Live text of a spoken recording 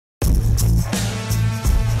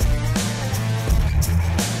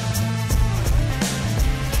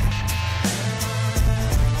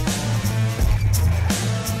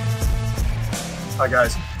Hi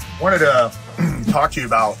guys, wanted to talk to you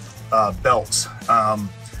about belts.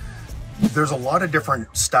 There's a lot of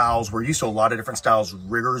different styles. We're used to a lot of different styles,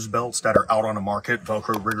 riggers belts that are out on the market,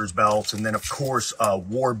 Velcro riggers belts, and then of course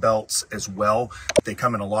war belts as well. They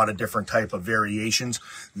come in a lot of different type of variations.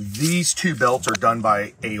 These two belts are done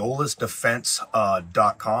by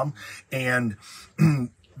AolisDefense.com, and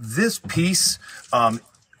this piece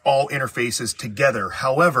all interfaces together.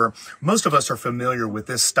 However, most of us are familiar with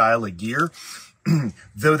this style of gear.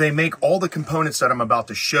 Though they make all the components that I'm about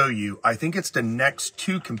to show you, I think it's the next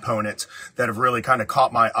two components that have really kind of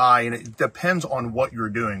caught my eye, and it depends on what you're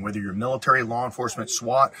doing, whether you're military, law enforcement,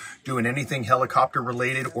 SWAT, doing anything helicopter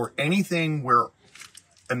related, or anything where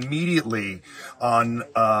immediately on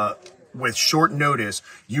with short notice,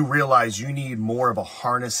 you realize you need more of a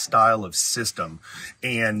harness style of system,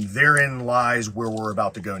 and therein lies where we're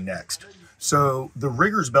about to go next. So the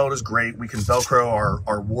rigger's belt is great. We can Velcro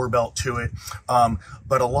our war belt to it.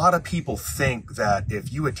 But a lot of people think that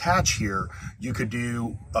if you attach here, you could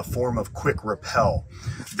do a form of quick rappel.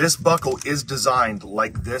 This buckle is designed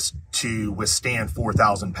like this to withstand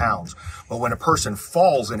 4,000 pounds. But when a person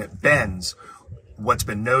falls and it bends, what's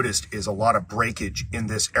been noticed is a lot of breakage in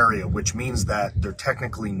this area, which means that they're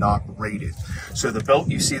technically not rated. So the belt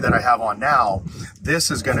you see that I have on now, this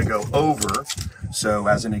is going to go over. So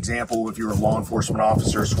as an example, if you're a law enforcement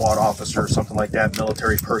officer, SWAT officer, something like that,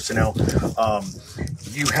 military personnel,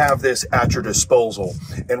 you have this at your disposal.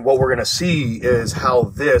 And what we're going to see is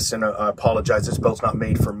how this, and I apologize, this belt's not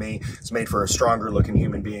made for me. It's made for a stronger looking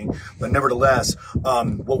human being. But nevertheless,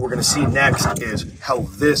 what we're going to see next is how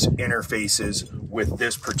this interfaces with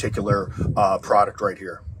this particular product right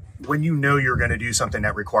here. When you know you're going to do something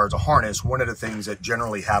that requires a harness, one of the things that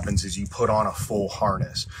generally happens is you put on a full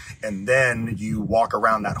harness, and then you walk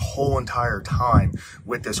around that whole entire time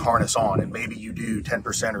with this harness on, and maybe you do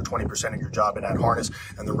 10% or 20% of your job in that harness,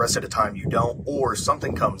 and the rest of the time you don't, or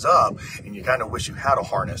something comes up and you kind of wish you had a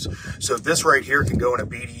harness. So this right here can go in a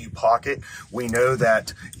BDU pocket. We know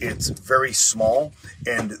that it's very small,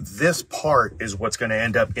 and this part is what's going to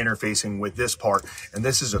end up interfacing with this part, and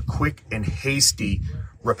this is a quick and hasty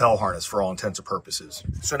rappel harness for all intents and purposes.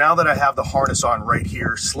 So now that I have the harness on right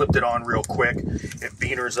here, slipped it on real quick, it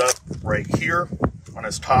beaners up right here on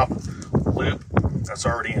its top loop. That's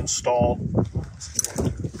already installed.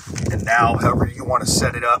 And now, however you want to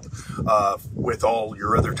set it up with all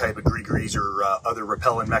your other type of gree-grees or other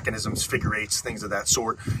rappelling mechanisms, figure eights, things of that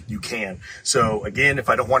sort, you can. So again, if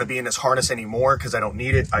I don't want to be in this harness anymore because I don't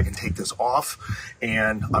need it, I can take this off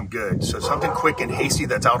and I'm good. So something quick and hasty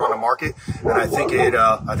that's out on the market, and I think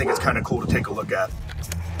it's kind of cool to take a look at.